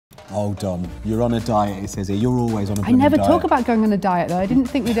Hold on, you're on a diet, it says here. You're always on a diet. I never talk about going on a diet though. I didn't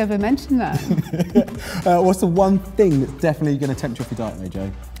think we'd ever mention that. What's the one thing that's definitely going to tempt you off your diet though,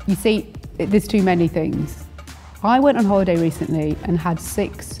 Jo? You see, there's too many things. I went on holiday recently and had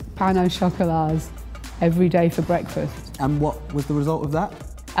 6 pain au chocolats every day for breakfast. And what was the result of that?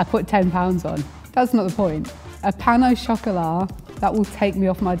 I put 10 pounds on. That's not the point. A pain au chocolat, that will take me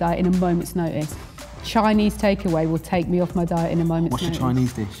off my diet in a moment's notice. Chinese takeaway will take me off my diet in a moment's notice. What's your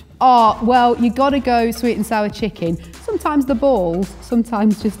Chinese dish? Oh, well, you got to go sweet and sour chicken. Sometimes the balls,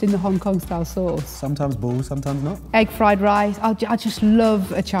 sometimes just in the Hong Kong style sauce. Sometimes balls, sometimes not. Egg fried rice. I just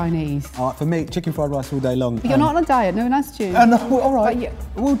love a Chinese. For me, chicken fried rice all day long. But you're not on a diet, no one asked you. No, all right.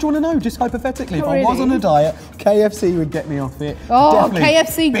 Well, do you want to know, just hypothetically, if I was on a diet, KFC would get me off it. Oh, definitely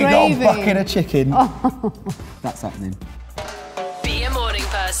KFC big gravy. Big old bucket of chicken. Oh. That's happening. Be a morning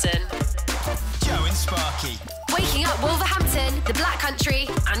person. Jo and Sparky. Waking up Wolverhampton, the Black Country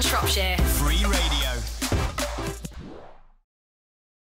and Shropshire.